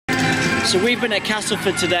So we've been at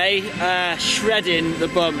Castleford today, shredding the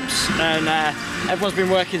bumps, and everyone's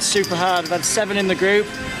been working super hard. We've had 7 in the group,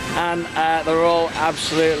 and they're all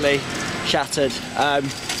absolutely shattered.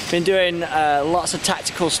 Been doing lots of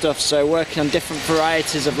tactical stuff, so working on different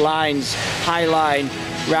varieties of lines: high line,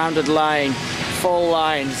 rounded line, full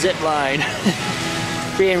line, zip line.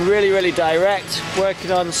 Being really direct,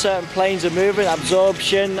 working on certain planes of movement,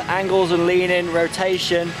 absorption, angles and leaning,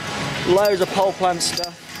 rotation, loads of pole plant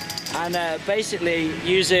stuff. And basically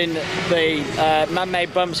using the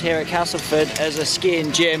man-made bumps here at Castleford as a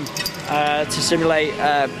skiing gym to simulate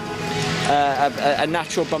a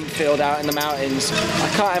natural bump field out in the mountains. I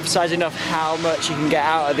can't emphasize enough how much you can get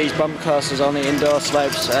out of these bump courses on the indoor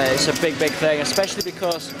slopes. It's a big thing, especially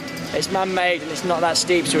because it's man-made and it's not that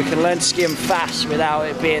steep, so we can learn to ski them fast without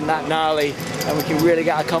it being that gnarly, and we can really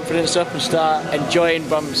get our confidence up and start enjoying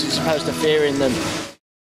bumps as opposed to fearing them.